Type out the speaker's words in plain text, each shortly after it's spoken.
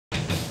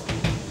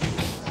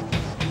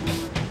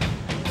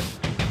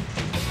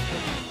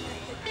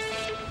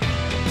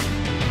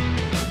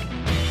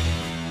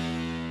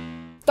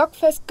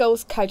DOK.fest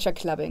goes Culture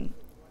Clubbing.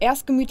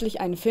 Erst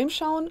gemütlich einen Film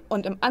schauen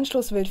und im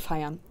Anschluss wild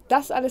feiern.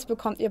 Das alles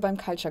bekommt ihr beim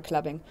Culture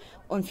Clubbing.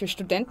 Und für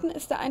Studenten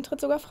ist der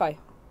Eintritt sogar frei.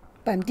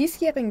 Beim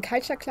diesjährigen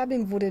Culture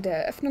Clubbing wurde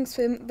der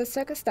Eröffnungsfilm The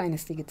Circus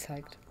Dynasty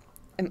gezeigt.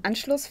 Im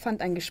Anschluss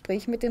fand ein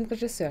Gespräch mit dem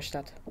Regisseur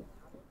statt.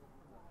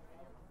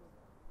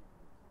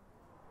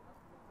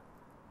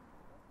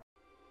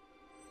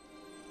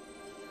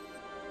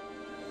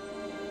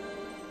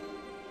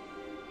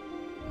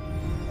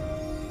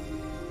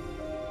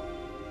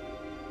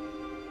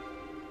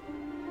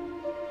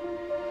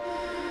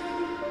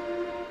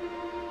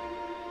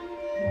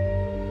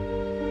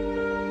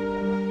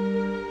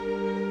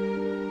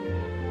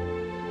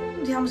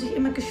 Die haben sich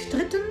immer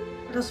gestritten,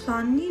 das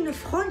war nie eine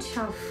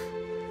Freundschaft.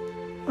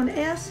 Und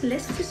erst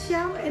letztes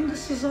Jahr, Ende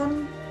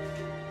Saison,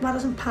 war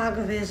das ein Paar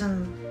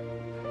gewesen.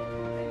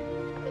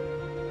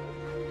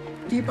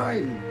 Die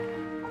beiden,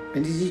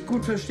 wenn sie sich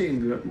gut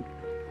verstehen würden,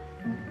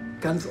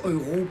 ganz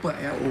Europa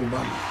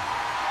erobern.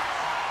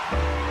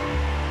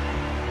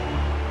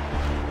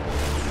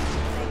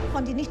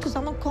 Wenn die nicht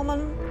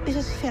zusammenkommen, ist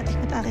es fertig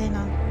mit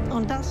Arena.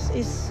 Und das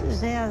ist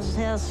sehr,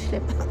 sehr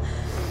schlimm.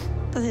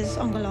 Das ist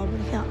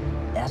unglaublich, ja.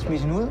 Erst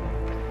mich nur.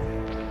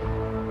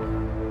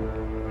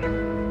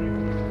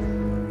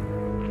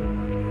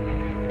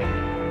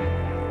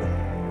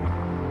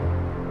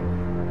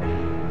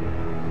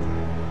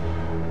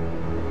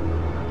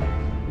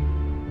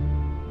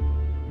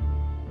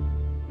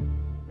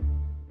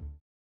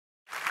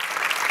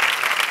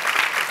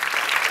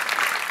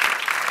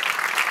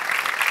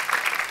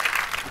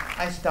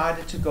 I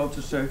started to go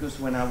to circus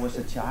when I was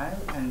a child,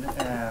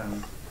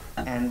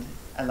 and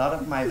a lot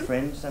of my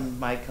friends and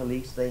my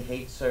colleagues, they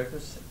hate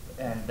circus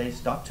and they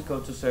stopped to go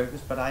to circus,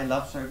 but I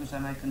love circus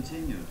and I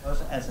continued.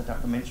 As a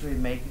documentary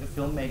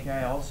filmmaker,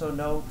 I also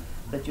know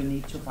that you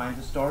need to find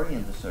a story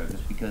in the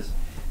circus, because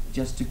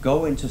just to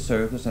go into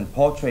circus and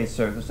portray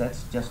circus,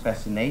 that's just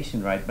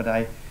fascination, right?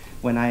 But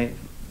when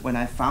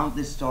I found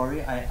this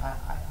story, I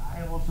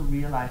also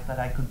realized that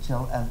I could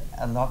tell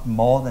a lot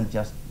more than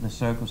just the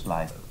circus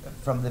life.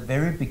 From the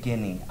very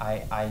beginning,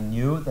 I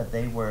knew that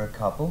they were a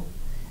couple,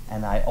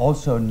 and I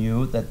also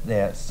knew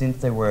that since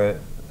they were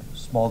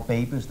small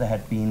babies, there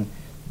had been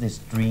this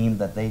dream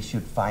that they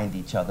should find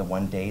each other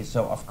one day.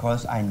 So of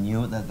course I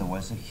knew that there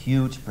was a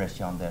huge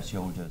pressure on their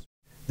shoulders.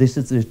 This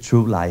is the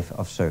true life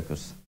of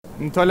circus.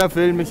 Ein toller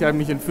Film, ich habe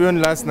mich entführen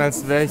lassen,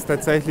 als wäre ich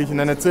tatsächlich in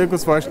einer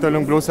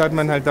Zirkusvorstellung. Bloß hat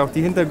man halt auch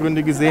die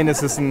Hintergründe gesehen.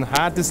 Es ist ein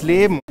hartes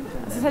Leben.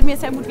 Es hat mir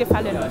sehr gut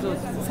gefallen. Also,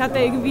 es hatte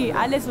irgendwie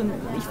alles und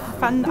ich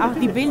fand auch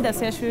die Bilder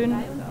sehr schön.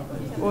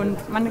 Und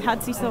man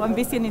hat sich so ein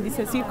bisschen in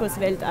dieser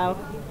Zirkuswelt auch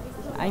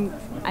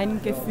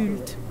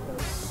eingefühlt.